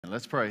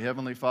Let's pray.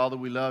 Heavenly Father,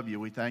 we love you.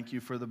 We thank you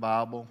for the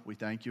Bible. We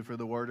thank you for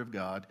the Word of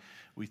God.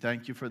 We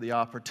thank you for the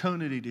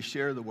opportunity to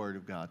share the Word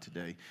of God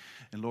today.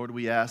 And Lord,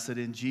 we ask that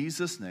in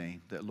Jesus'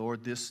 name, that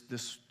Lord, this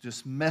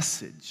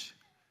message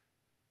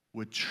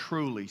would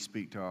truly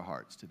speak to our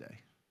hearts today.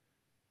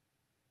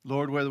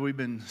 Lord, whether we've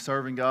been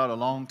serving God a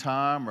long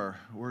time or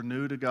we're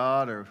new to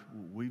God or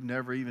we've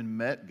never even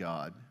met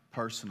God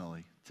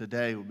personally,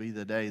 today will be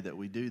the day that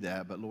we do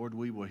that. But Lord,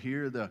 we will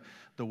hear the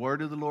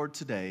Word of the Lord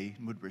today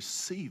and would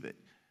receive it.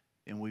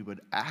 And we would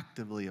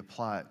actively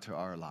apply it to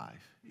our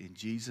life. In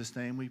Jesus'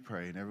 name we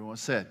pray. And everyone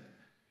said,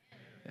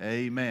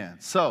 Amen.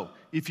 So,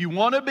 if you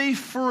want to be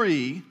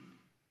free,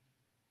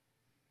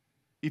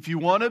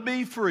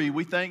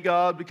 we thank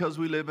God because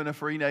we live in a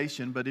free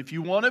nation. But if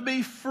you want to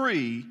be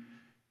free,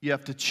 you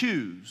have to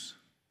choose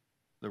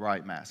the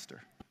right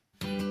master.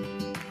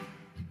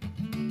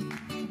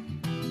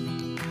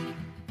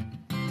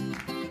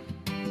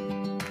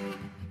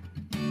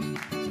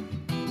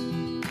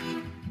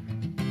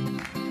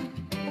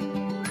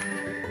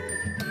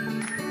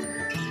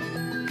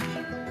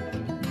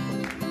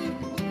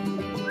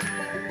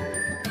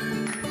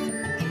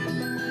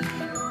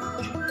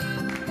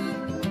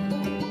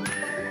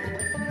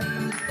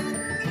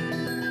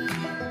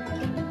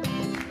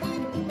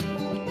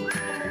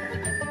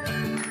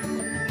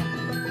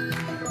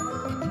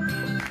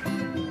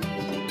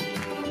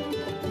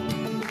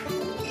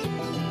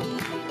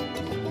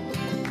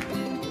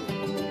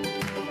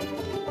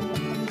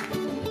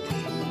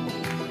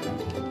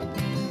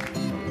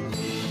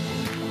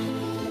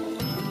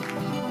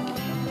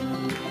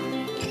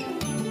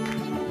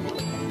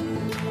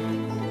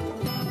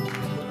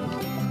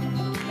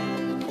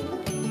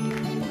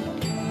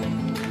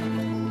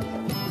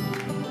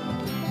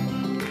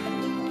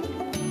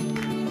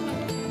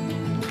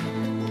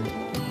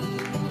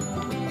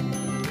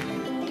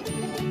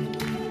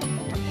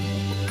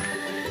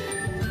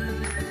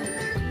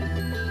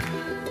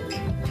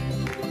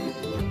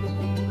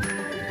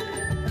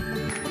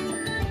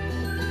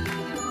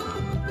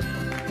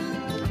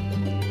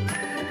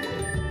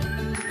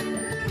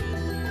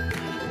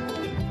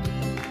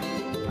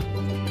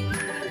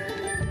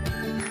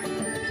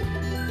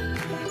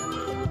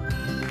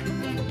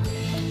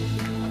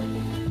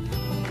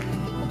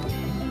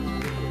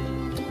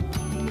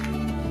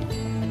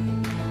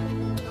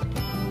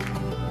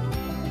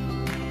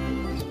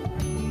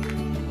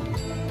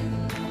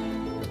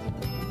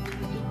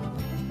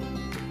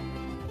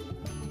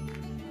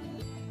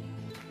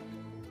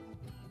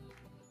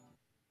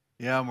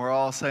 Yeah, and we're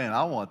all saying,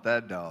 I want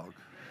that dog.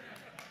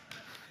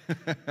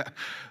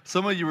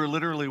 Some of you were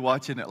literally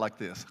watching it like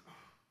this.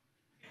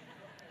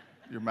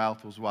 Your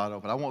mouth was wide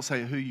open. I won't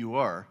say who you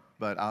are,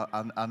 but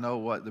I know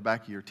what the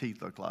back of your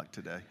teeth look like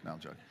today. No, I'm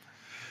joking.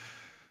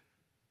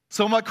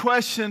 So my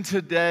question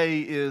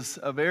today is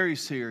a very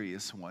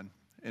serious one,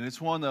 and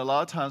it's one that a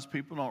lot of times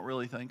people don't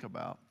really think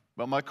about.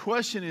 But my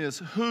question is,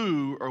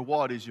 who or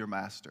what is your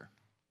master?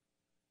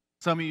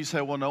 Some of you say,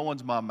 well, no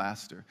one's my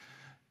master.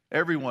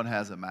 Everyone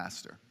has a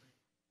master.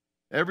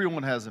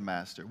 Everyone has a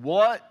master.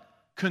 What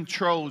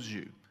controls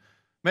you?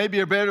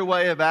 Maybe a better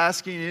way of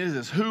asking it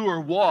is who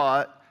or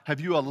what have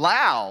you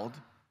allowed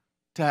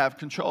to have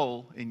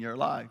control in your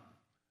life?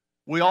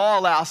 We all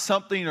allow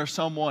something or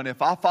someone.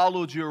 If I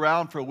followed you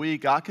around for a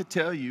week, I could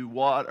tell you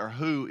what or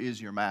who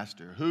is your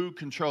master, who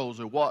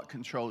controls or what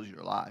controls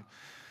your life.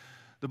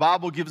 The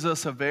Bible gives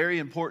us a very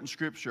important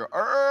scripture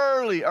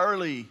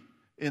early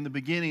in the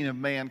beginning of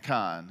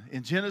mankind.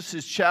 In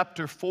Genesis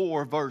chapter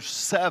 4, verse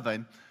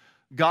 7,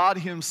 God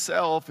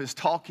himself is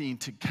talking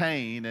to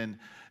Cain,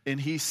 and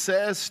he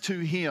says to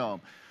him,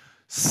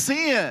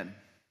 sin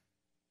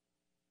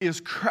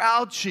is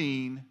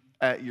crouching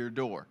at your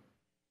door.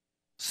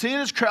 Sin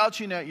is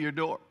crouching at your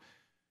door.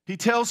 He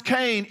tells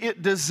Cain,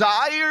 it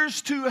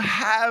desires to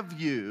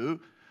have you,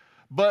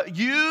 but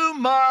you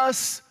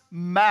must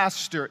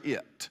master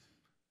it.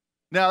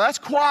 Now, that's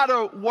quite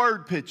a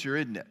word picture,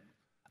 isn't it?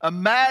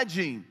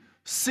 Imagine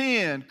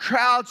sin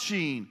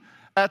crouching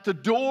at the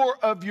door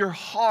of your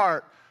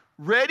heart,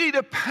 ready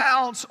to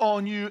pounce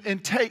on you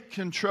and take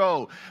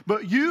control.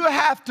 But you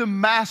have to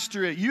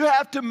master it. You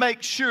have to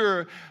make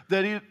sure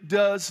that it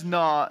does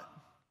not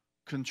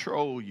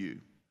control you.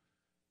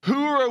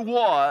 Who or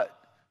what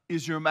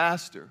is your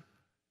master?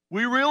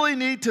 We really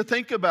need to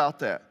think about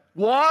that.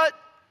 What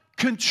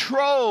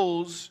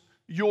controls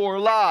your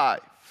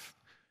life?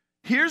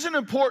 Here's an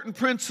important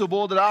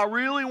principle that I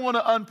really want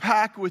to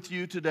unpack with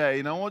you today,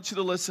 and I want you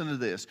to listen to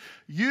this.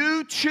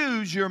 You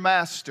choose your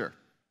master.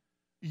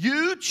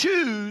 You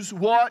choose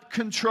what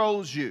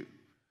controls you.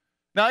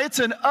 Now, it's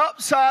an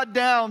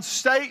upside-down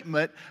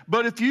statement,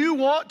 but if you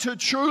want to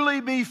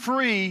truly be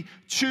free,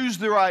 choose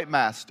the right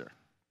master.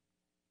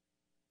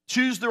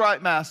 Choose the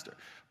right master.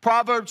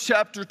 Proverbs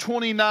chapter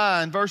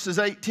 29, verses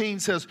 18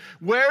 says,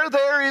 where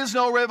there is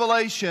no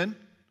revelation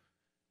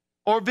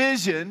or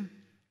vision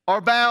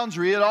or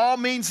boundary, it all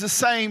means the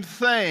same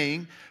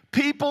thing.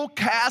 People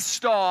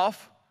cast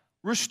off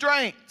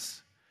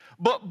restraints.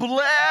 But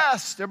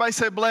blessed, everybody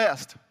say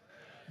blessed.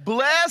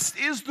 Blessed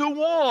is the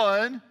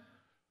one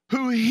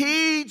who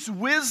heeds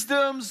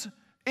wisdom's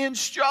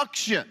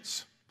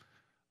instructions.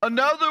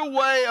 Another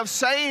way of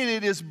saying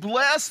it is,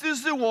 blessed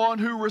is the one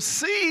who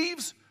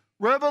receives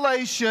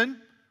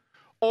revelation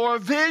or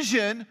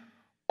vision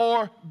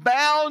or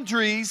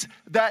boundaries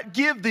that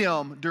give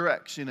them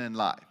direction in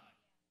life.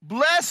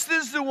 Blessed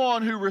is the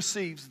one who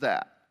receives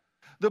that.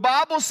 The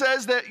Bible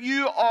says that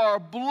you are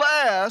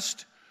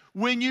blessed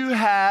when you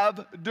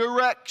have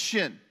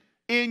direction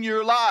in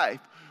your life,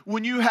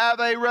 when you have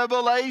a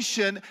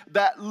revelation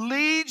that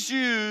leads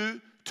you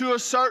to a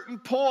certain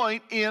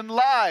point in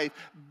life.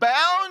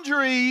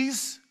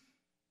 Boundaries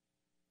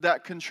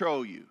that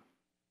control you.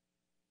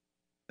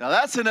 Now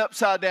that's an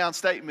upside down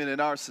statement in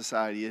our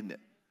society, isn't it?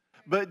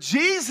 But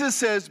Jesus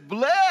says,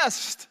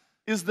 blessed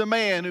is the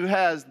man who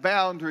has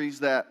boundaries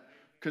that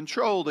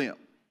control them.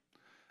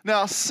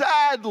 Now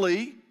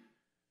sadly,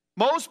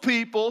 most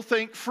people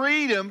think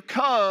freedom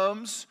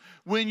comes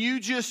when you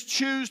just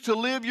choose to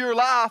live your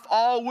life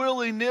all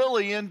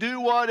willy-nilly and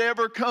do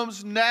whatever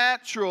comes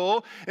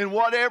natural and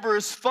whatever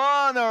is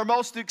fun or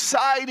most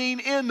exciting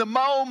in the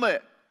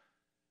moment.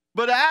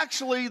 But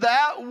actually,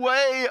 that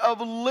way of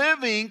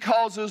living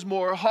causes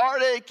more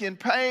heartache and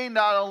pain,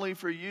 not only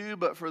for you,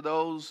 but for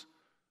those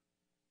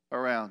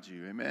around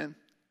you. Amen?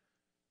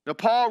 Now,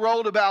 Paul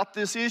wrote about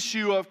this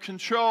issue of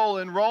control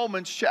in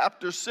Romans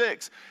chapter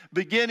 6,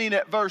 beginning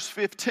at verse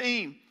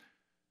 15.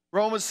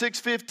 Romans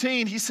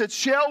 6:15, he said,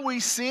 shall we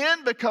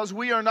sin because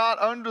we are not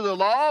under the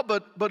law,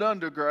 but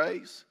under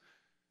grace?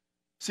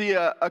 See,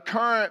 a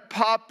current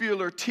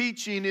popular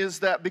teaching is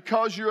that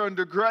because you're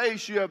under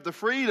grace, you have the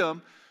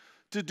freedom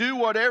to do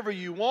whatever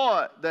you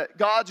want, that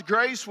God's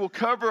grace will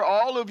cover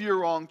all of your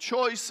wrong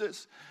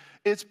choices.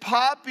 It's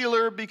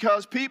popular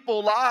because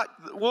people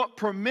want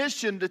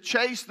permission to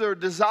chase their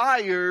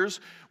desires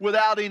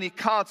without any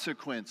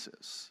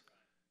consequences.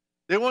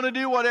 They want to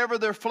do whatever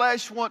their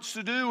flesh wants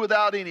to do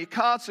without any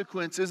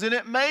consequences. And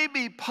it may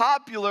be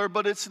popular,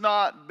 but it's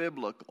not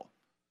biblical.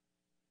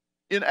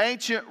 In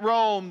ancient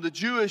Rome, the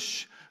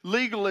Jewish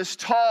legalists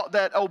taught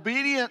that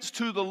obedience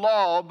to the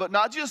law, but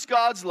not just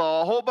God's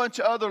law, a whole bunch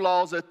of other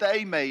laws that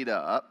they made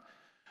up,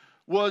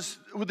 was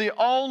the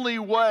only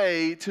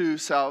way to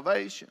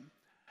salvation.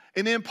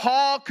 And then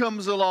Paul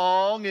comes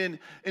along and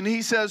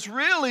he says,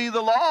 really,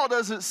 the law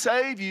doesn't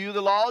save you.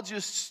 The law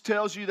just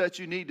tells you that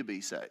you need to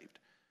be saved.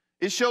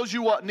 It shows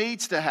you what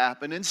needs to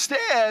happen.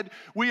 Instead,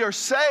 we are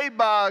saved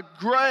by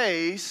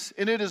grace,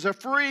 and it is a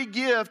free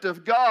gift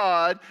of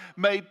God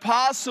made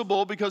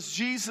possible because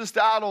Jesus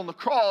died on the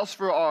cross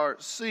for our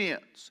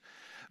sins.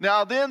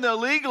 Now then the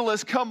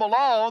legalists come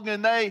along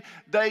and they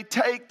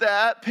take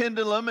that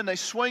pendulum and they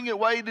swing it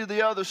way to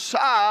the other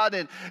side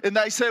and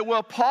they say,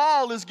 well,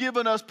 Paul has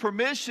given us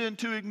permission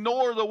to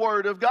ignore the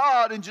Word of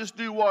God and just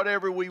do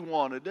whatever we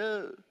want to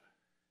do.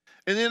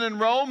 And then in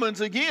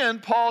Romans, again,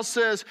 Paul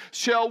says,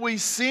 shall we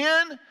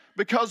sin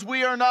because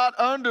we are not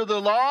under the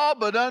law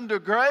but under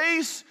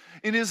grace?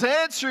 And his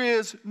answer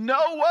is, no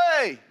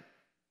way.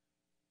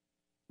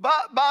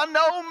 But by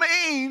no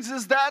means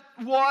is that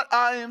what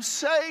I am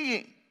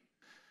saying.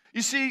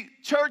 You see,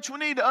 church, we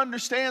need to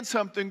understand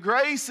something.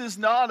 Grace is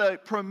not a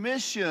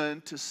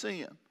permission to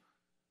sin.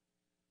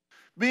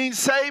 Being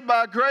saved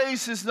by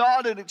grace is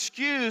not an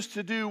excuse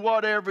to do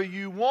whatever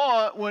you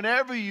want,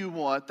 whenever you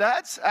want.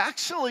 That's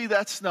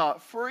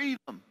not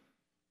freedom.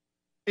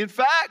 In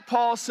fact,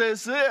 Paul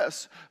says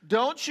this,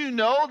 don't you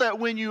know that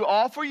when you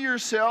offer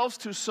yourselves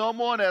to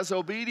someone as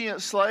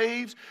obedient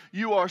slaves,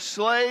 you are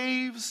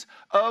slaves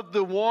of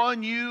the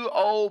one you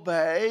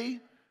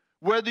obey?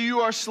 Whether you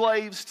are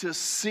slaves to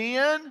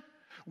sin,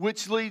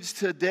 which leads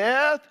to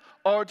death,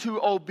 or to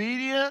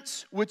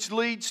obedience, which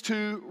leads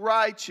to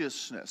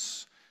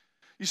righteousness.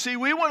 You see,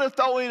 we want to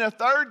throw in a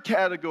third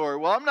category.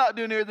 Well, I'm not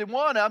doing everything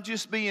one, I'm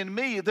just being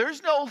me.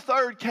 There's no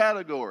third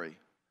category.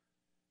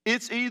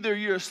 It's either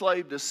you're a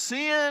slave to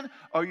sin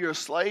or you're a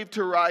slave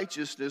to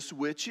righteousness.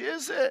 Which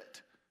is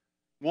it?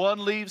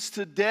 One leads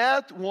to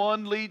death,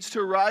 one leads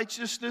to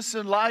righteousness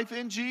and life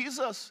in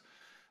Jesus.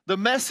 The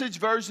Message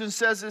version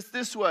says it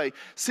this way,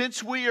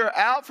 since we are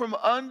out from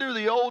under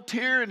the old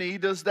tyranny,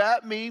 does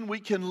that mean we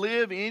can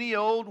live any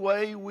old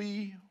way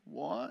we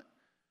want?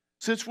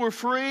 Since we're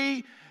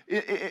free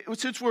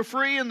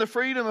in the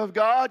freedom of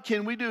God,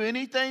 can we do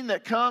anything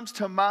that comes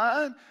to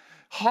mind?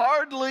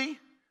 Hardly.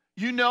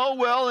 You know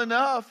well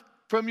enough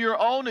from your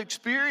own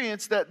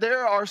experience that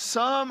there are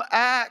some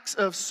acts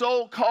of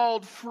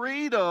so-called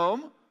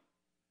freedom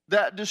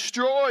that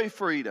destroy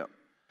freedom.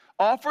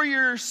 Offer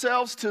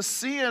yourselves to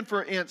sin,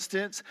 for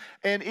instance,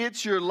 and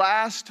it's your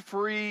last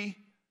free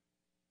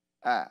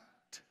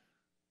act.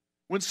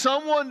 When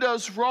someone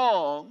does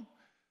wrong,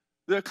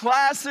 the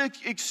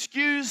classic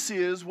excuse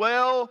is,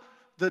 well,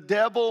 the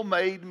devil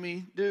made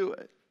me do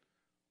it.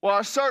 Well,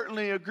 I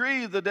certainly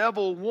agree the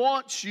devil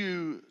wants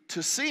you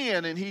to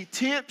sin and he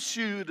tempts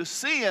you to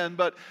sin,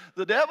 but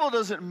the devil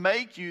doesn't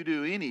make you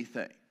do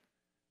anything.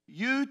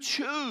 You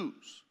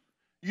choose.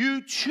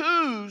 You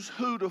choose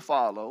who to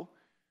follow.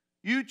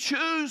 You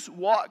choose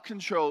what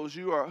controls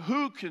you or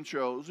who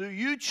controls you.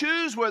 You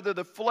choose whether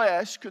the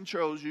flesh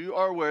controls you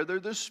or whether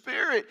the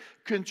Spirit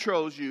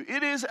controls you.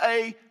 It is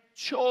a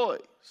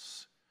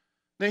choice.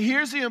 Now,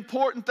 here's the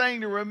important thing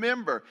to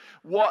remember.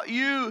 What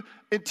you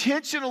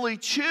intentionally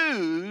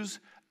choose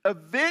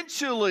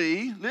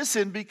eventually,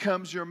 listen,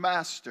 becomes your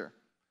master.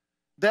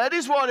 That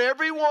is what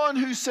everyone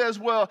who says,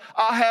 well,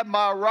 I have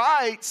my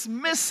rights,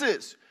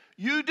 misses.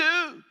 You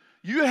do.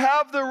 You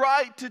have the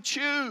right to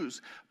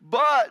choose.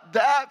 But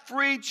that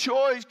free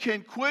choice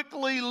can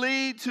quickly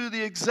lead to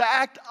the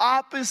exact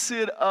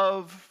opposite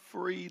of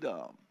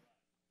freedom.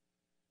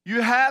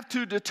 You have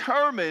to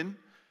determine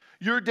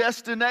your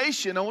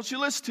destination. I want you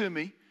to listen to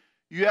me.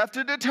 You have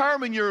to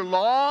determine your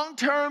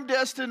long-term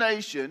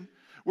destination,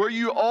 where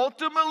you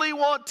ultimately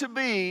want to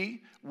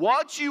be,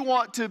 what you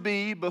want to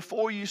be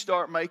before you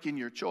start making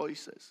your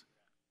choices.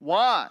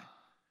 Why?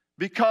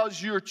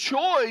 Because your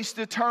choice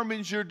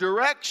determines your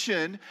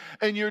direction,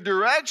 and your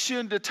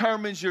direction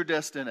determines your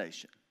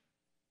destination.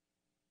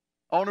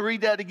 I want to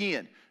read that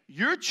again.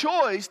 Your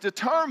choice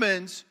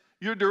determines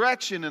your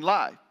direction in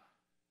life,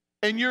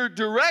 and your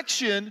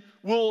direction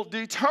will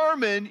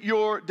determine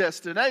your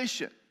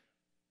destination.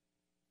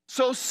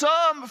 So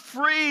some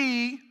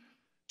free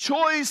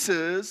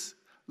choices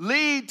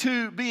lead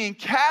to being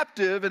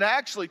captive and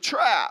actually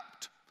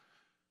trapped.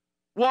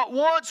 What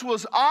once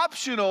was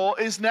optional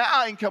is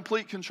now in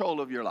complete control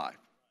of your life.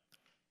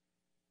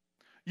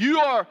 You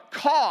are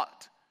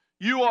caught.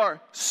 You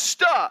are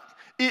stuck.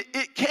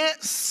 It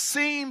can't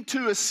seem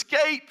to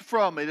escape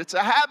from it. It's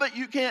a habit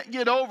you can't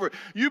get over.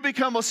 You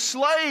become a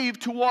slave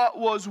to what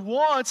was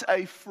once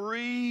a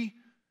free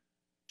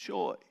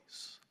choice.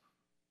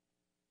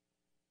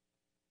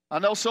 I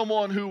know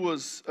someone who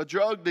was a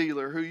drug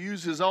dealer who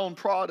used his own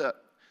product.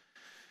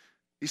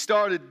 He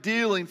started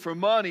dealing for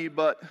money,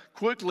 but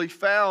quickly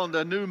found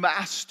a new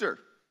master,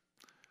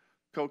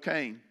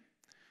 cocaine.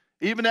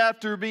 Even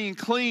after being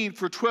clean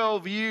for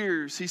 12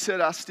 years, he said,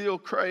 I still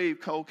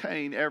crave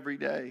cocaine every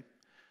day.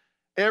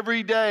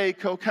 Every day,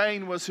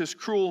 cocaine was his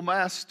cruel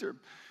master.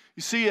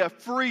 You see, a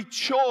free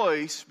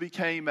choice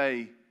became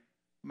a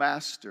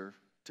master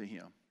to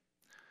him.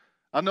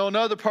 I know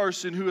another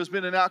person who has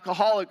been an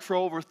alcoholic for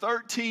over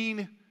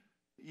 13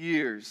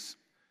 years.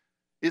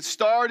 It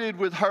started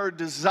with her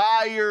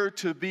desire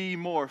to be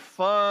more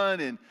fun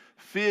and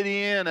fit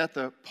in at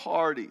the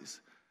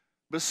parties.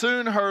 But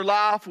soon her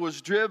life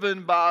was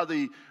driven by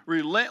the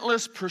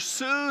relentless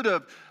pursuit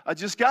of, I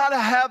just got to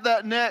have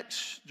that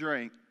next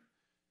drink.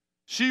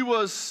 She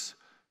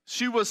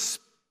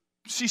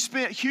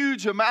spent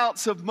huge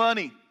amounts of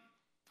money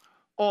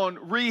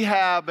on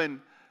rehab and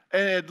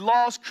had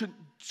lost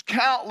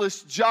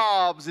countless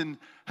jobs and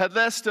had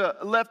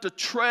left a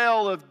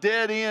trail of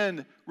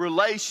dead-end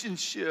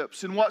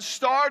relationships. And what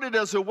started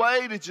as a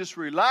way to just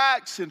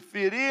relax and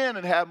fit in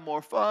and have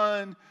more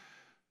fun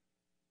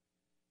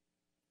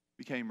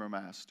became her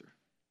master.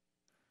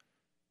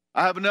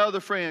 I have another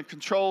friend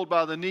controlled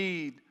by the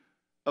need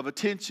of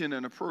attention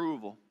and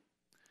approval.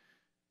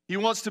 He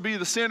wants to be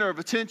the center of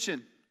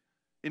attention,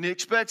 and he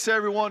expects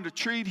everyone to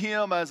treat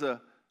him as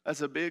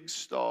a big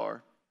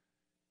star.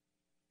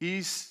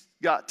 He's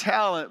got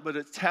talent, but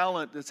it's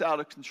talent that's out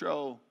of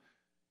control.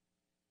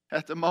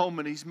 At the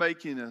moment, he's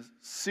making a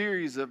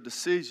series of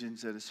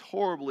decisions that is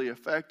horribly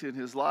affecting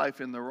his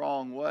life in the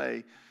wrong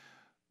way.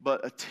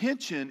 But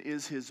attention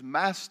is his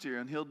master,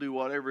 and he'll do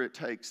whatever it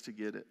takes to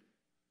get it.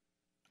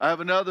 I have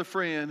another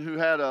friend who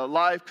had a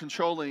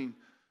life-controlling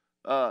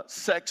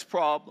sex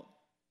problem.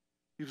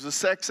 He was a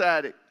sex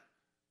addict.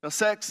 Now,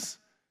 sex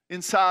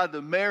inside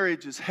the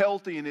marriage is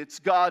healthy, and it's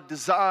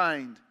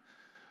God-designed.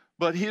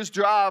 But his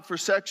drive for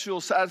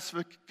sexual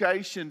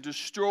satisfaction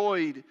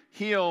destroyed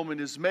him and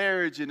his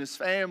marriage and his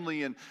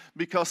family, and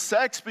because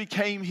sex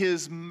became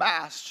his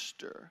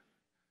master.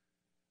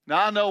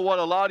 Now, I know what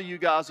a lot of you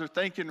guys are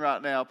thinking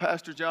right now.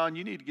 Pastor John,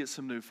 you need to get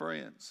some new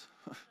friends.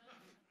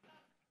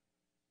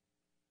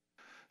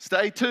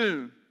 Stay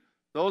tuned.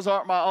 Those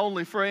aren't my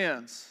only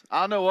friends.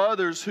 I know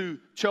others who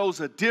chose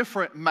a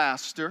different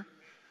master,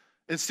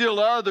 and still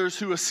others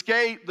who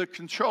escaped the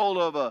control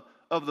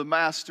of the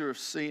master of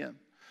sin.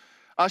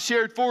 I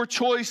shared 4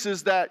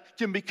 choices that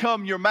can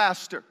become your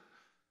master: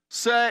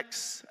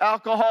 sex,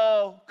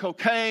 alcohol,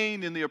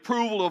 cocaine, and the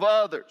approval of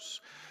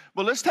others.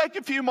 But let's take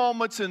a few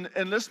moments and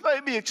let's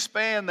maybe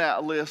expand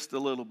that list a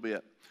little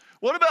bit.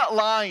 What about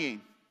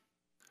lying?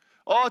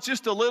 Oh, it's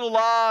just a little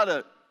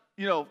lie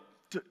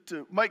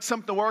to make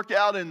something work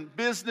out in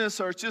business,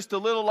 or it's just a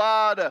little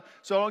lie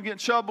so I don't get in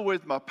trouble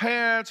with my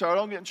parents, or I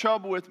don't get in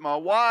trouble with my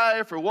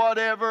wife, or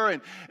whatever.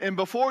 And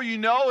before you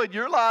know it,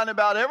 you're lying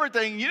about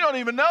everything. You don't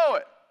even know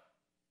it.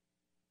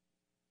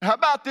 How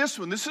about this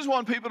one? This is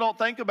one people don't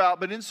think about,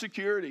 but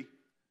insecurity.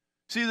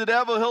 See, the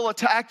devil, he'll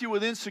attack you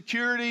with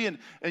insecurity,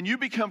 and you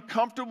become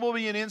comfortable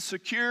being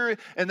insecure,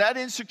 and that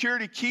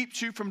insecurity keeps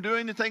you from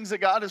doing the things that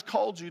God has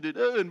called you to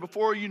do. And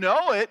before you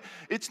know it,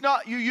 it's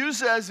not, you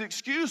use it as an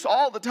excuse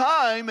all the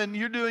time, and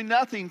you're doing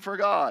nothing for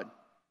God.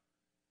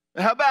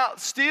 And how about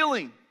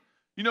stealing?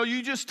 You know,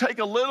 you just take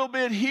a little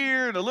bit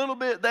here and a little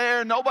bit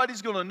there.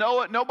 Nobody's going to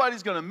know it.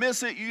 Nobody's going to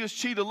miss it. You just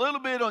cheat a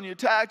little bit on your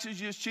taxes.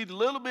 You just cheat a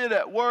little bit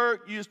at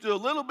work. You just do a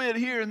little bit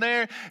here and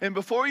there. And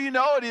before you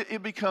know it,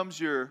 it becomes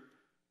your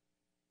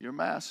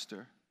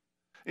master.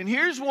 And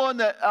here's one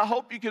that I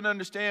hope you can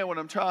understand what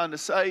I'm trying to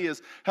say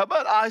is, how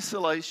about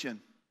isolation?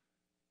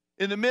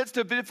 In the midst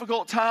of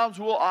difficult times,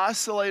 we'll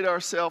isolate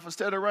ourselves.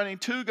 Instead of running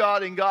to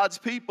God and God's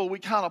people, we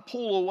kind of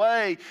pull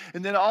away.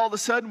 And then all of a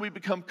sudden, we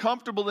become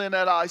comfortable in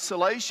that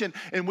isolation.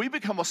 And we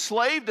become a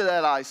slave to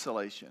that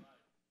isolation.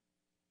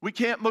 We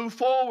can't move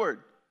forward.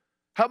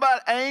 How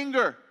about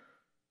anger?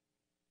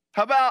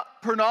 How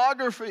about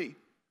pornography?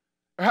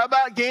 Or how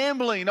about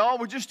gambling? Oh,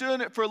 we're just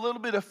doing it for a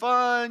little bit of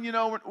fun. You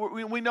know,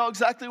 we know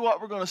exactly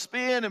what we're going to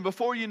spend. And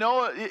before you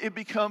know it, it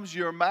becomes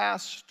your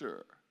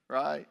master,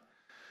 right?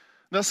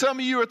 Now, some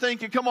of you are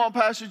thinking, come on,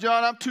 Pastor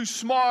John, I'm too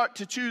smart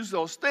to choose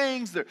those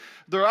things.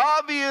 They're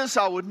obvious.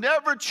 I would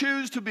never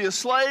choose to be a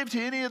slave to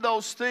any of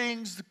those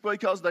things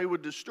because they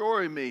would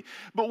destroy me.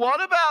 But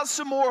what about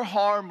some more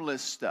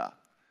harmless stuff?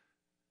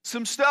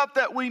 Some stuff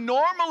that we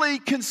normally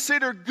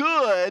consider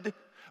good,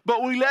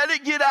 but we let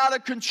it get out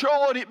of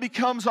control and it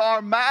becomes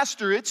our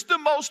master. It's the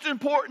most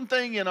important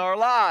thing in our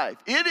life.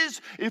 It is,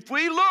 if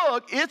we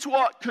look, it's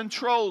what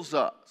controls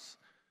us.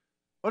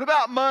 What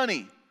about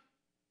money?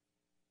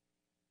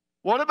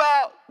 What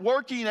about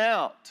working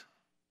out?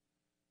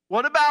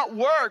 What about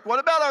work? What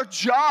about our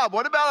job?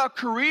 What about our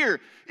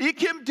career? It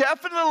can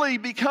definitely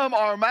become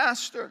our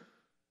master.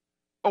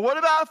 Or what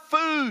about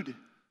food?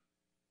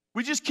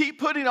 We just keep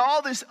putting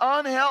all this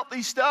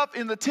unhealthy stuff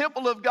in the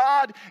temple of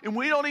God and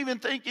we don't even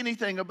think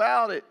anything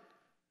about it.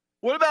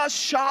 What about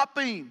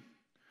shopping?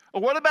 Or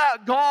what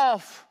about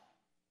golf?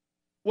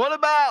 What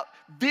about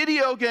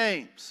video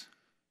games?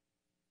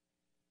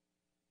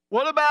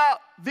 What about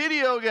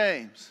video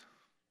games?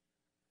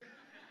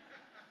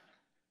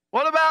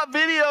 What about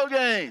video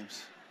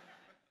games?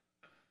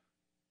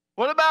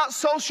 What about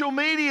social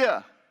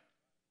media?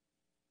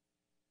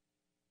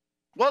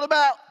 What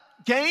about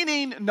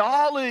gaining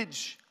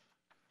knowledge?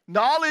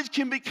 Knowledge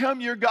can become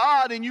your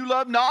God, and you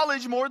love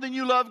knowledge more than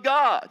you love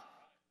God.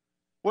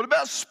 What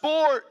about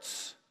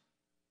sports?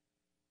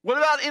 What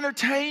about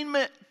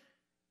entertainment?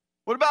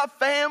 What about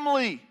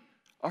family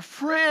or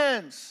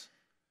friends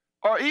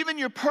or even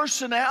your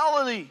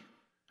personality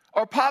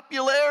or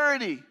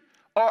popularity?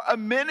 Or a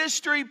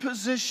ministry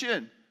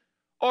position,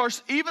 or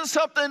even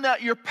something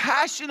that you're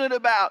passionate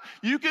about.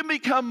 You can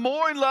become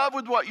more in love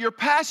with what you're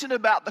passionate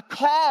about, the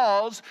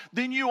cause,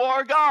 than you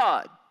are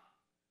God.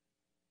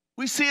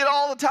 We see it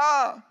all the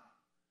time.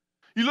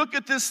 You look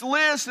at this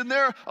list, and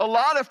there are a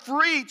lot of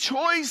free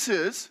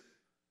choices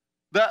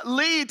that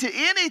lead to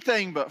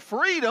anything but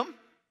freedom,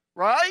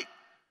 right?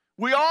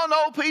 We all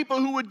know people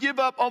who would give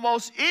up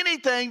almost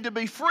anything to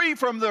be free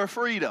from their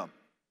freedom.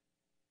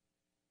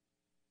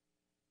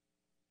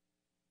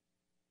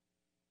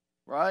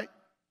 Right?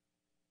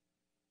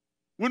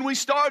 When we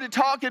started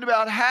talking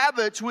about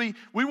habits, we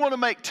want to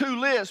make two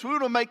lists. We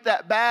want to make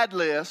that bad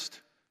list,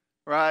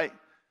 right?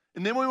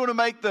 And then we want to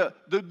make the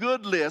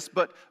good list.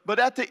 But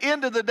at the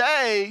end of the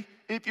day,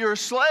 if you're a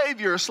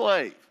slave, you're a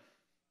slave.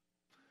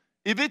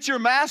 If it's your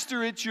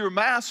master, it's your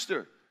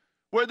master.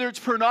 Whether it's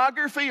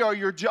pornography or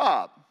your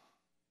job.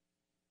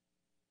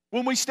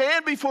 When we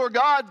stand before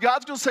God,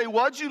 God's going to say,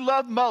 what'd you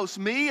love most?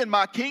 Me and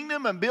my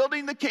kingdom and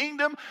building the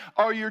kingdom,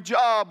 or your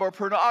job or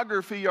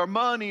pornography or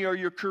money or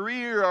your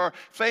career or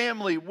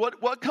family?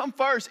 What come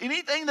first?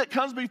 Anything that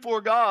comes before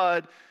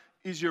God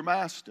is your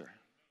master.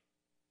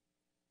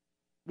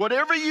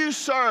 Whatever you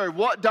serve,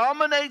 what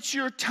dominates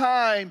your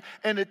time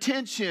and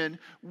attention,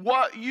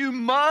 what you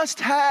must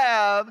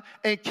have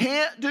and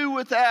can't do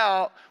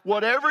without,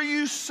 whatever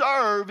you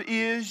serve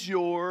is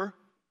your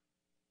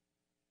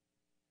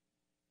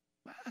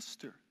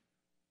master.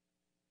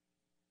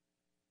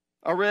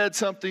 I read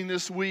something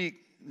this week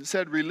that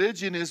said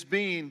religion is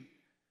being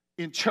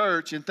in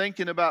church and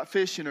thinking about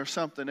fishing or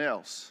something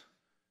else.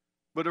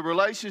 But a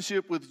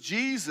relationship with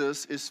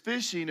Jesus is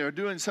fishing or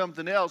doing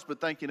something else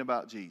but thinking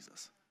about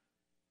Jesus.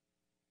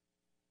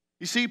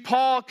 You see,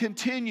 Paul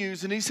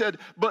continues and he said,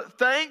 but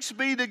thanks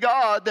be to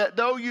God that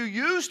though you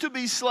used to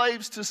be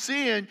slaves to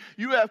sin,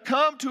 you have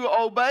come to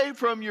obey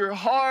from your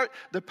heart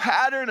the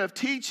pattern of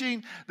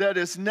teaching that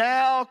has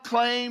now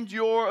claimed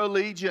your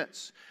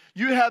allegiance.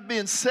 You have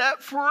been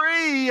set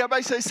free.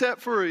 Everybody say set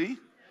free.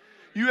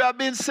 You have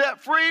been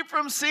set free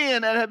from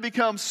sin and have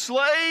become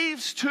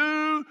slaves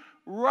to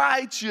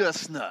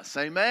righteousness.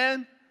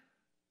 Amen.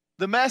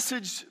 The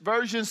Message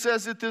version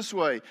says it this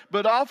way,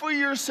 but offer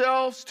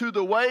yourselves to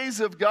the ways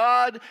of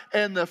God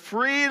and the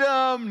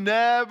freedom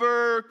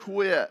never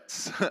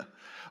quits.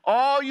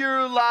 All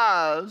your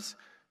lives,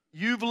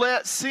 you've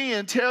let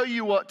sin tell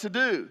you what to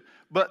do.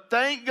 But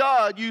thank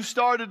God you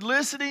started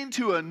listening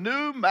to a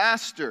new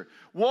master,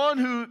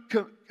 whose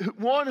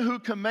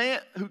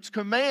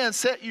command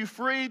set you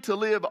free to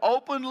live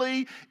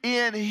openly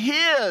in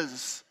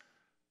his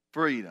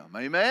freedom.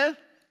 Amen?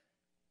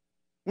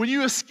 When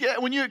you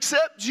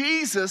accept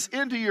Jesus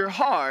into your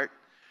heart,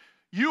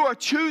 you are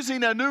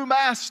choosing a new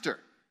master.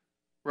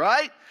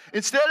 right?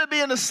 Instead of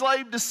being a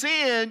slave to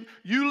sin,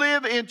 you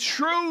live in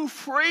true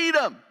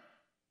freedom.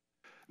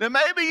 Now,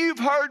 maybe you've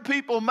heard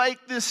people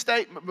make this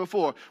statement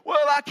before. Well,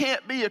 I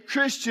can't be a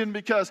Christian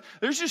because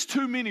there's just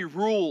too many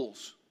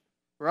rules,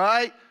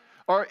 right?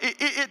 Or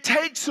it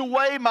takes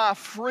away my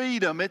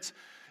freedom.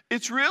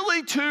 It's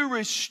really too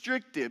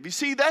restrictive. You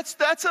see,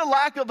 that's a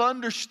lack of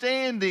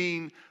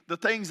understanding the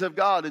things of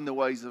God and the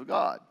ways of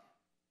God.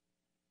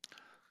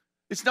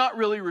 It's not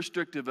really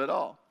restrictive at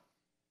all.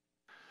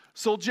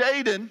 So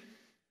Jaden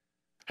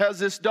has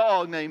this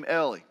dog named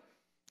Ellie.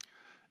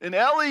 And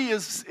Ellie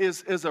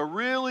is a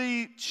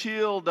really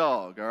chill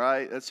dog, all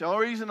right? That's the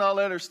only reason I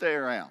let her stay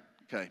around,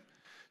 okay?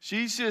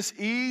 She's just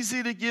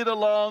easy to get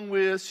along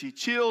with. She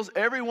chills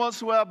every once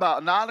in a while.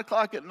 About 9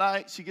 o'clock at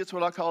night, she gets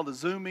what I call the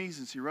zoomies,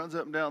 and she runs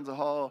up and down the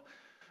hall,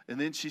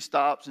 and then she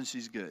stops, and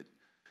she's good.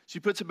 She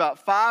puts about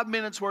 5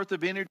 minutes worth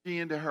of energy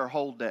into her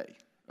whole day,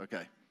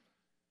 okay?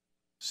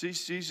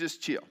 She's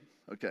just chill,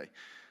 okay?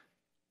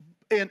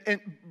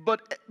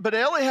 But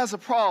Ellie has a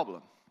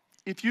problem.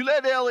 If you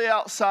let Ellie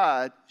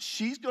outside,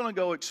 she's going to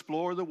go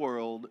explore the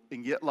world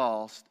and get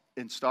lost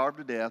and starve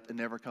to death and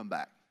never come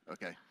back,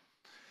 okay?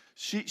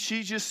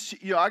 She just,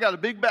 I got a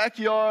big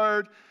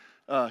backyard,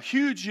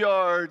 huge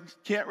yard,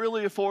 can't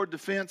really afford to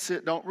fence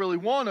it, don't really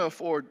want to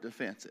afford to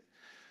fence it.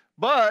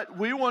 But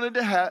we wanted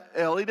to have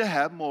Ellie to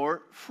have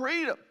more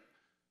freedom.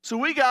 So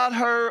we got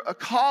her a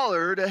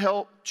collar to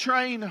help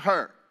train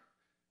her.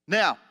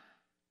 Now,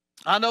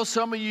 I know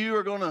some of you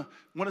are going to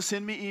want to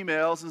send me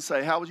emails and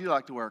say, how would you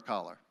like to wear a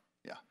collar?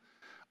 Yeah.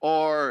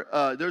 Or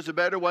there's a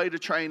better way to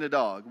train a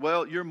dog.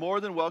 Well, you're more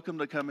than welcome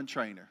to come and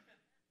train her.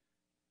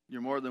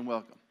 You're more than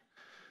welcome.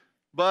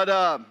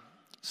 But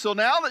so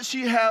now that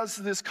she has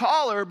this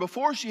collar,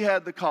 before she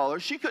had the collar,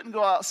 she couldn't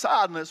go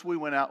outside unless we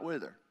went out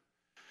with her.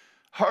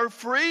 Her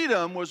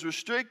freedom was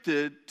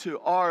restricted to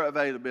our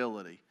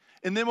availability.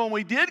 And then when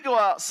we did go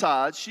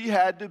outside, she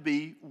had to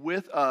be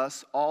with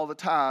us all the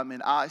time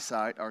in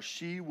eyesight, or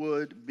she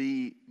would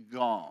be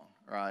gone,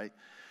 right?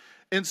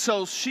 And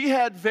so she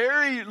had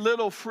very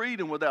little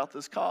freedom without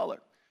this collar.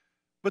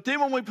 But then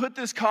when we put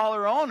this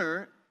collar on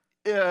her,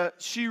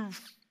 she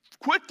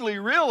quickly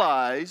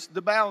realized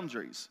the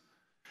boundaries.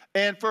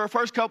 And for her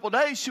first couple of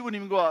days, she wouldn't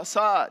even go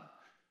outside.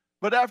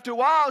 But after a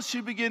while,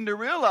 she began to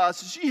realize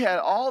that she had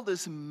all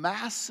this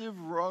massive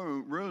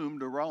room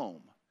to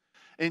roam.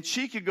 And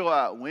she could go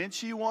out when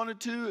she wanted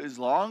to, as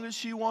long as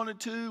she wanted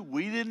to.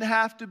 We didn't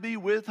have to be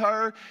with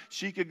her.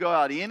 She could go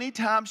out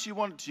anytime she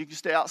wanted to. She could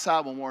stay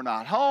outside when we're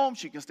not home.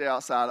 She can stay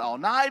outside all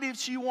night if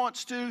she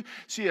wants to.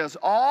 She has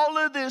all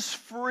of this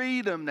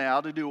freedom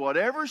now to do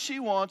whatever she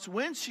wants,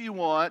 when she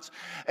wants.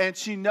 And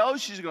she knows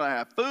she's going to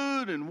have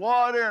food and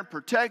water and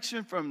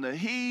protection from the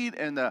heat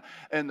and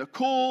the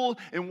cool.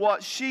 And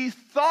what she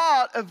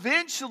thought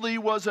eventually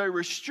was a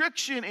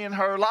restriction in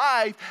her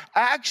life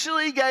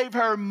actually gave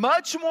her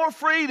much more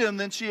freedom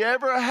than she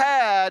ever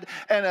had,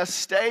 and a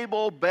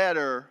stable,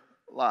 better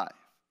life.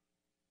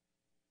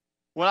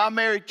 When I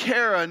married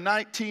Kara in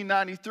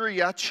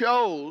 1993, I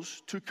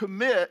chose to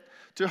commit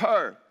to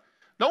her.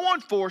 No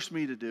one forced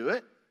me to do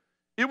it.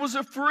 It was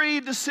a free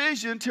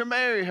decision to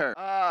marry her.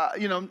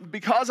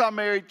 Because I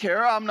married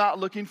Kara, I'm not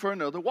looking for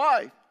another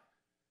wife.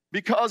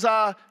 Because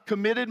I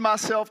committed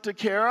myself to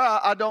Kara,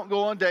 I don't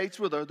go on dates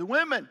with other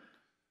women.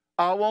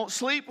 I won't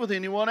sleep with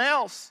anyone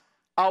else.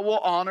 I will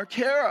honor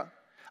Kara.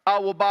 I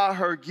will buy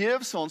her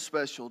gifts on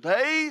special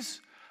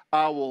days.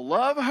 I will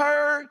love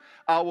her.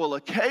 I will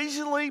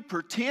occasionally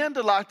pretend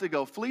to like to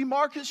go flea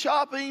market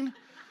shopping.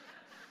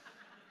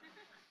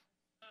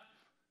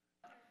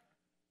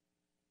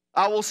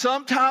 I will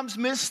sometimes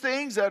miss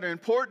things that are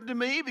important to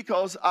me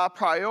because I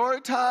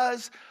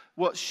prioritize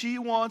what she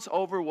wants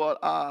over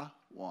what I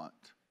want.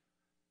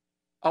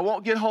 I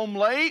won't get home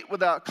late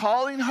without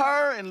calling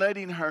her and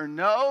letting her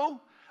know.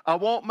 I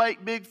won't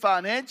make big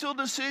financial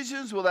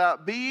decisions without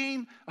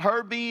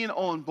her being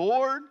on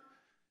board.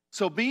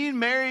 So being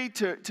married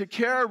to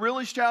Kara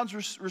really sounds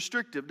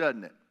restrictive,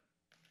 doesn't it?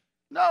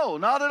 No,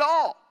 not at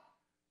all.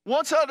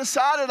 Once I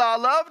decided I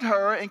loved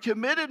her and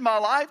committed my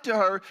life to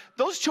her,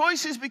 those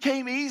choices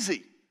became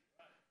easy.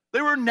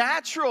 They were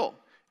natural.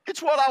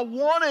 It's what I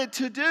wanted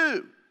to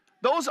do.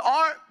 Those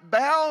aren't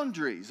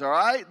boundaries, all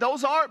right?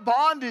 Those aren't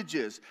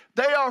bondages.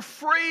 They are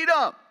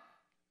freedom.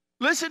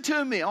 Listen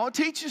to me. I want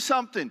to teach you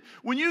something.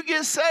 When you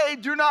get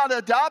saved, you're not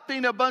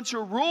adopting a bunch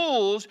of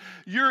rules.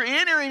 You're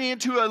entering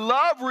into a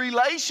love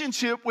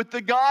relationship with the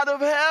God of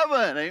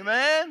heaven.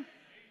 Amen?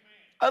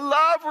 A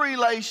love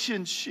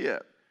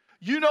relationship.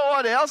 You know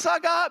what else I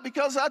got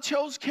because I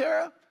chose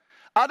Kara?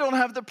 I don't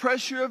have the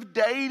pressure of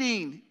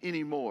dating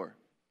anymore.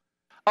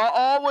 I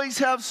always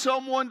have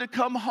someone to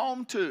come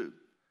home to.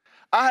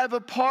 I have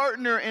a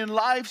partner in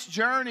life's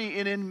journey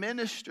and in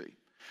ministry.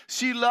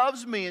 She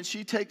loves me and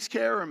she takes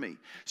care of me.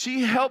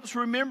 She helps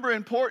remember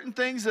important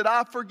things that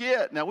I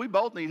forget. Now, we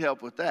both need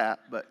help with that,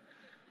 but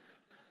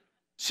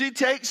she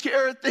takes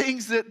care of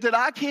things that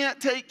I can't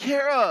take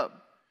care of.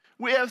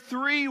 We have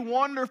 3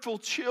 wonderful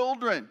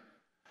children.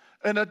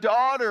 and a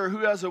daughter who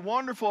has a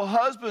wonderful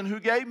husband who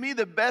gave me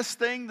the best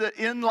thing that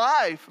in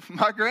life,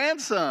 my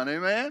grandson,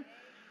 amen?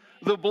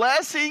 The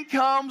blessing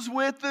comes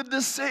with the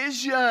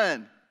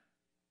decision.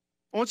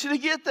 I want you to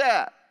get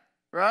that,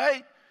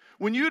 right?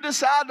 When you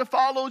decide to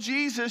follow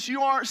Jesus,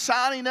 you aren't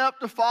signing up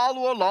to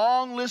follow a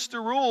long list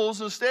of rules.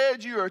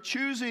 Instead, you are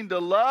choosing to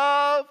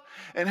love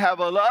and have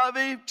a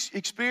loving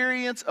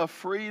experience of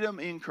freedom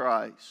in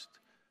Christ.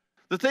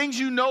 The things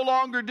you no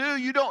longer do,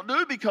 you don't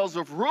do because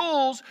of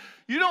rules.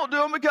 You don't do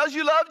them because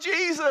you love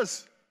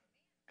Jesus.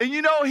 And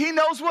you know He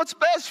knows what's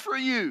best for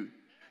you.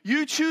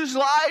 You choose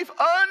life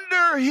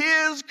under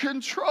His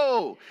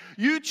control.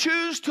 You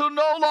choose to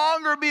no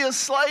longer be a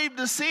slave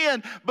to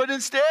sin, but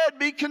instead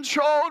be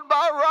controlled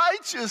by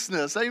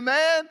righteousness.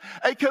 Amen?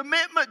 A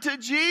commitment to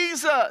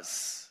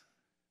Jesus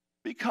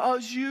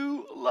because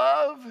you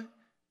love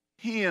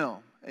Him.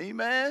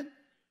 Amen?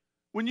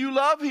 When you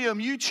love Him,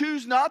 you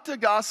choose not to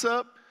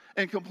gossip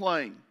and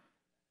complain.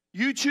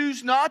 You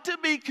choose not to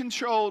be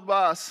controlled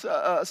by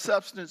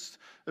substance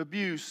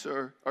abuse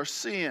or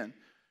sin.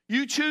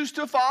 You choose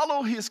to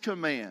follow His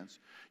commands.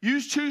 You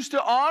choose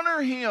to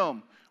honor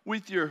Him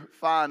with your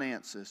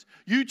finances.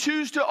 You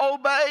choose to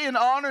obey and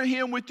honor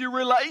Him with your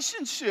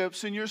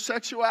relationships and your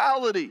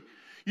sexuality.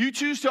 You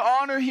choose to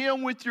honor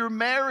Him with your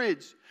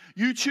marriage.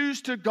 You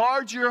choose to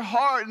guard your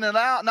heart and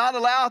not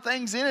allow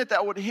things in it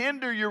that would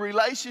hinder your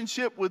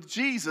relationship with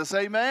Jesus.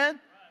 Amen?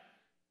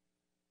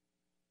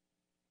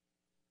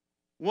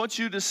 Once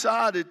you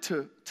decided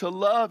to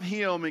love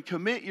Him and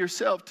commit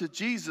yourself to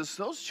Jesus,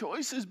 those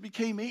choices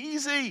became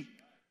easy.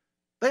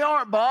 They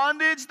aren't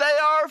bondage, they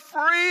are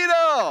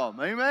freedom.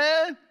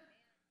 Amen?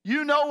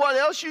 You know what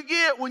else you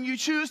get when you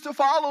choose to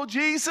follow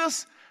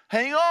Jesus?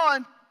 Hang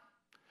on.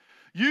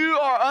 You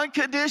are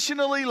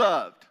unconditionally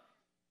loved.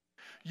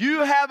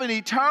 You have an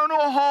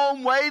eternal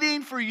home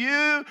waiting for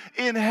you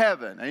in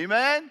heaven.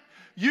 Amen?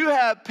 You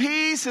have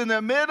peace in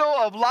the middle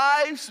of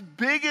life's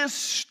biggest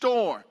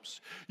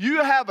storms.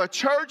 You have a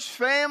church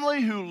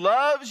family who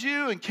loves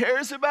you and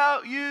cares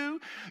about you.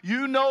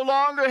 You no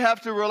longer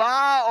have to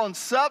rely on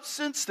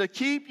substance to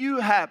keep you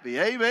happy.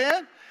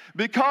 Amen?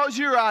 Because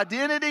your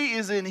identity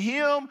is in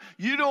Him,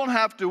 you don't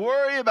have to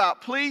worry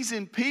about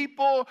pleasing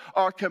people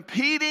or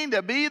competing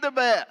to be the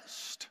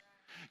best.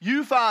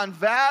 You find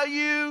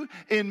value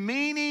in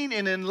meaning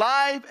and in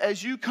life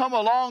as you come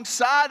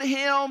alongside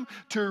Him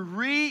to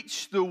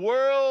reach the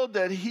world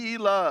that He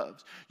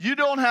loves. You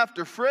don't have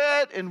to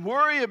fret and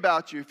worry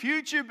about your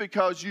future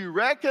because you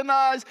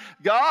recognize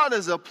God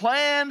has a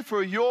plan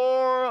for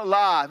your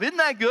life. Isn't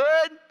that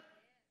good?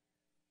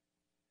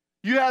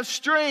 You have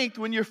strength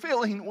when you're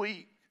feeling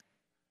weak.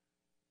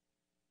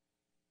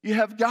 You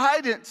have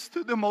guidance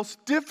through the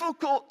most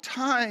difficult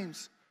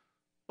times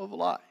of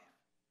life.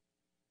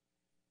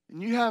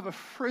 And you have a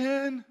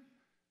friend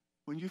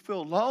when you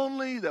feel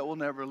lonely that will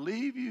never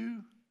leave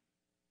you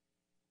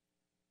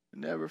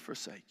and never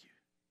forsake you.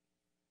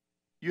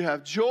 You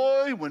have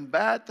joy when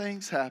bad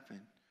things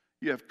happen.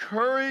 You have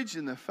courage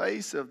in the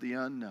face of the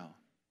unknown.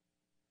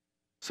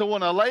 So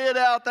when I lay it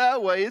out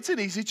that way, it's an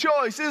easy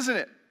choice, isn't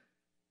it?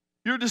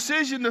 Your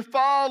decision to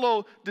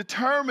follow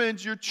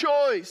determines your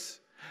choice.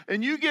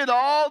 And you get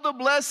all the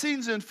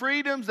blessings and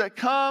freedoms that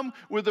come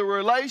with a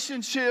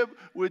relationship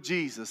with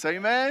Jesus.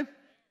 Amen?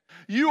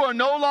 You are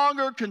no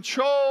longer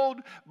controlled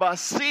by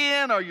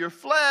sin or your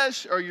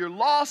flesh or your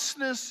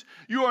lostness.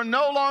 You are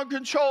no longer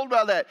controlled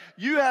by that.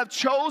 You have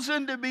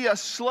chosen to be a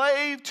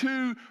slave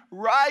to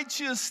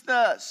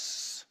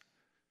righteousness,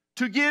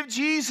 to give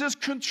Jesus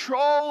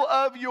control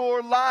of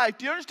your life.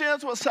 Do you understand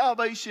that's what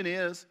salvation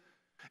is?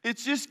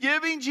 It's just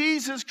giving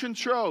Jesus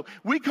control.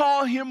 We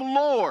call Him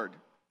Lord.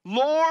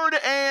 Lord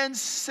and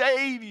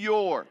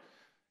Savior.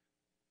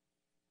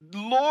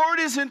 Lord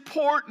is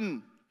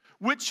important,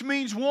 which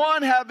means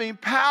one having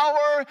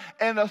power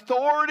and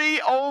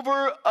authority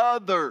over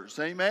others.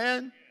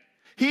 Amen?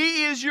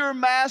 He is your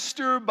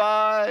master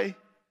by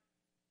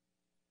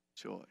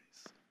choice.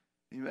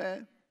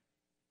 Amen?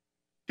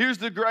 Here's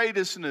the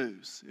greatest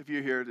news if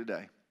you're here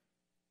today.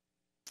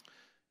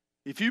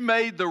 If you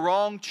made the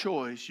wrong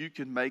choice, you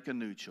can make a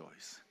new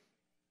choice.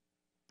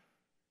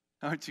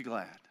 Aren't you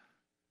glad?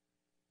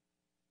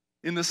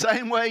 In the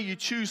same way you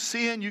choose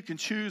sin, you can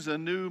choose a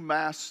new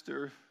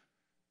master,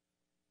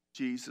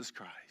 Jesus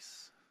Christ.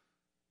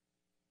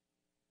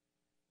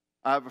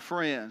 I have a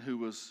friend who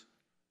was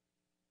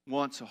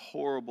once a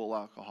horrible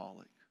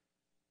alcoholic.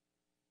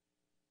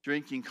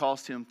 Drinking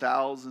cost him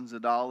thousands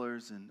of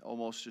dollars and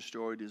almost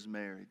destroyed his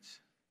marriage.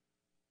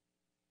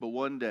 But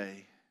one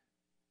day,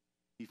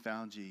 he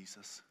found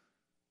Jesus.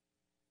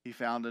 He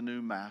found a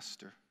new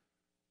master.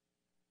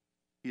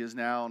 He is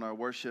now on our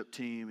worship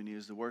team, and he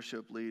is the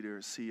worship leader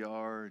at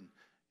CR, and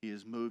he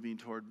is moving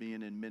toward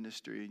being in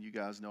ministry, and you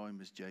guys know him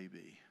as JB.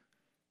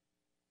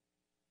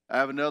 I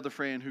have another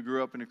friend who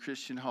grew up in a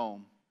Christian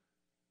home,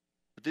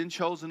 but then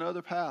chose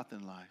another path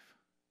in life.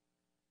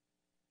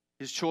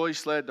 His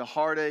choice led to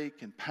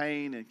heartache and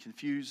pain and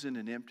confusion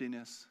and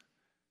emptiness.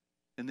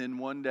 And then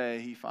one day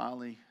he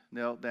finally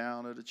knelt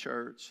down at a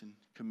church and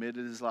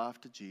committed his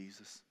life to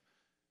Jesus.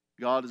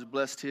 God has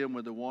blessed him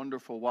with a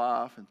wonderful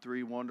wife and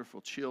 3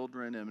 wonderful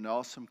children and an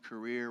awesome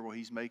career where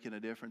he's making a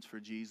difference for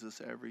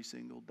Jesus every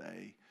single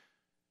day.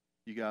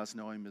 You guys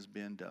know him as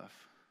Ben Duff.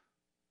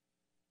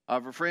 I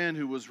have a friend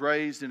who was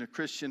raised in a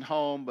Christian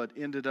home but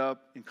ended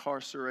up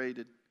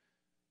incarcerated.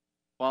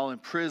 While in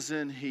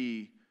prison,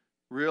 he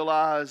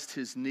realized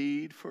his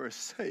need for a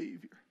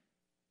Savior.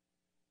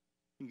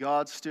 And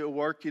God's still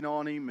working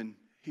on him, and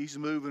he's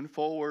moving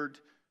forward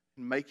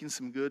and making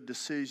some good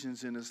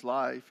decisions in his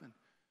life. And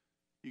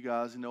you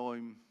guys know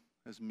him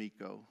as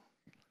Miko.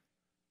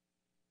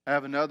 I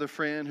have another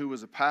friend who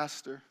was a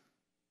pastor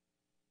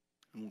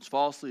and was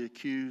falsely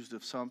accused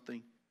of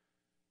something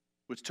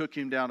which took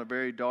him down a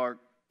very dark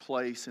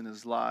place in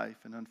his life.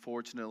 And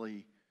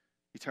unfortunately,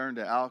 he turned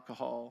to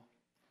alcohol.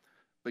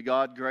 But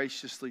God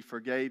graciously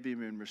forgave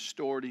him and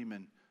restored him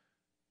and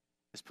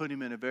has put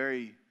him in a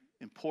very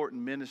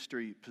important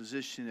ministry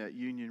position at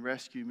Union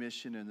Rescue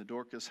Mission in the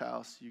Dorcas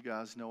House. You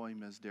guys know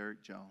him as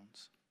Derek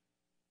Jones.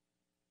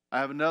 I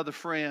have another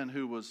friend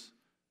who was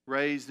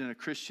raised in a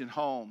Christian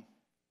home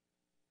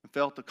and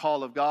felt the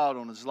call of God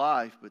on his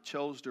life, but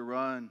chose to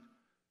run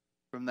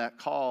from that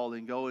call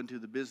and go into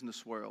the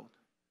business world.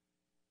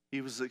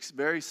 He was a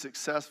very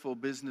successful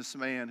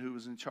businessman who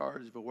was in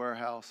charge of a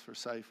warehouse for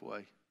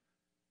Safeway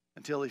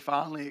until he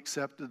finally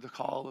accepted the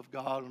call of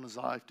God on his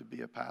life to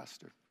be a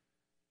pastor.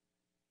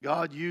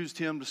 God used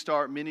him to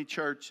start many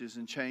churches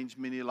and change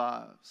many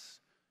lives.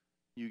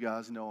 You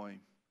guys know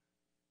him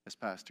as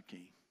Pastor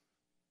King.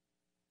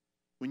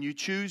 When you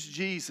choose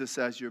Jesus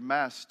as your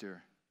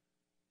master,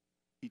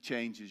 he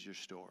changes your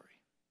story.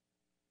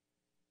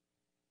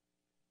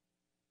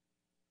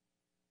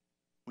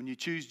 When you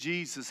choose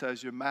Jesus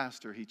as your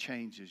master, he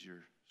changes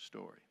your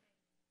story.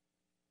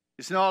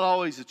 It's not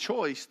always a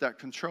choice that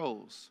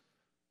controls.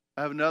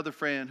 I have another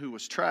friend who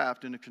was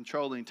trapped in a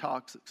controlling,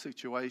 toxic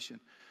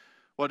situation.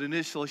 What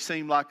initially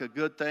seemed like a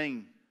good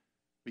thing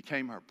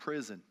became her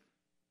prison.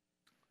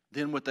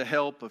 Then with the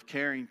help of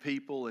caring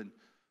people and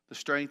the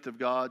strength of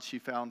God, she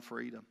found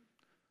freedom.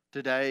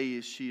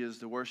 Today, she is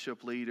the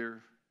worship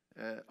leader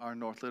at our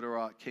North Little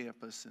Rock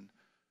campus, and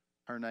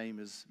her name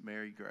is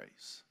Mary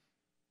Grace.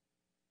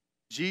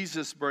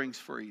 Jesus brings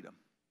freedom.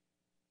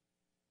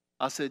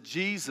 I said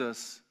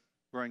Jesus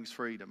brings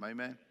freedom.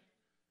 Amen.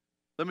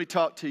 Let me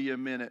talk to you a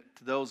minute,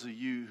 to those of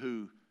you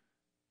who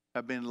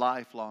have been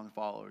lifelong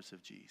followers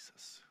of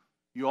Jesus.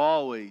 You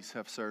always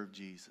have served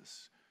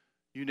Jesus.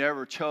 You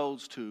never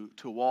chose to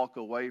walk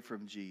away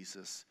from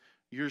Jesus.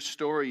 Your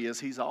story is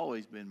he's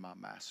always been my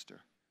master.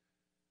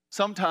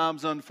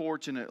 Sometimes,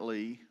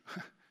 unfortunately,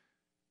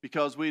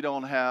 because we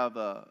don't have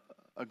a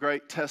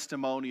great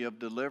testimony of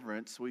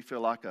deliverance, we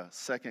feel like a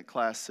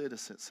second-class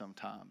citizen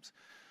sometimes.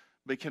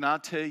 But can I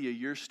tell you,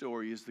 your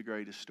story is the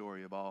greatest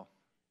story of all.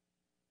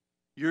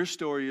 Your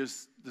story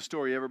is the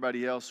story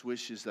everybody else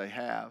wishes they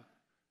have.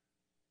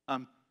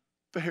 I'm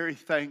very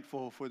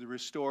thankful for the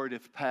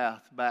restorative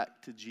path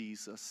back to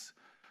Jesus.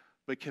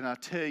 But can I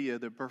tell you,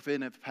 the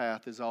preventive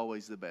path is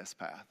always the best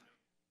path.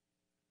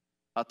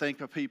 I think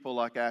of people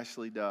like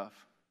Ashley Duff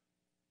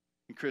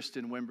and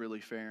Kristen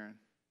Wimberly Farron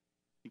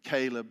and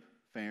Caleb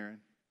Farron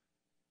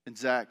and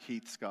Zach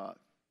Heath Scott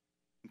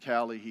and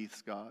Callie Heath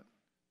Scott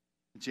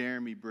and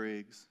Jeremy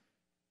Briggs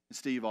and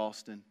Steve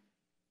Austin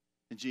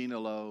and Gina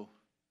Lowe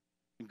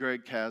and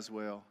Greg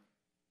Caswell,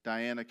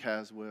 Diana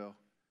Caswell,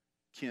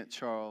 Kent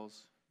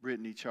Charles,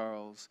 Brittany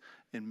Charles,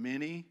 and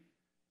many,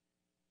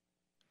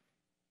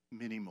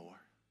 many more.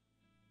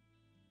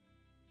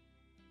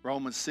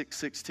 Romans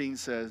 6:16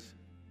 says,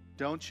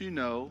 "Don't you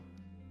know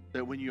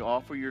that when you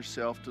offer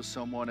yourself to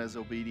someone as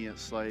obedient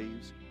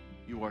slaves,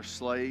 you are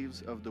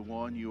slaves of the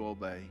one you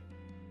obey,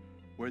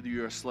 whether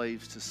you are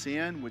slaves to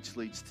sin, which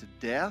leads to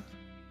death,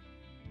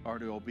 or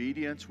to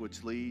obedience,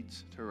 which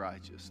leads to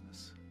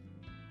righteousness."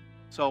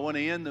 So I want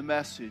to end the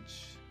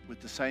message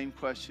with the same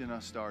question I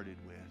started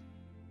with.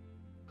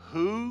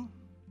 Who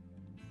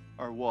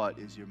or what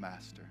is your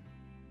master?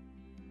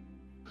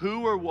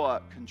 Who or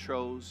what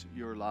controls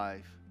your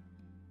life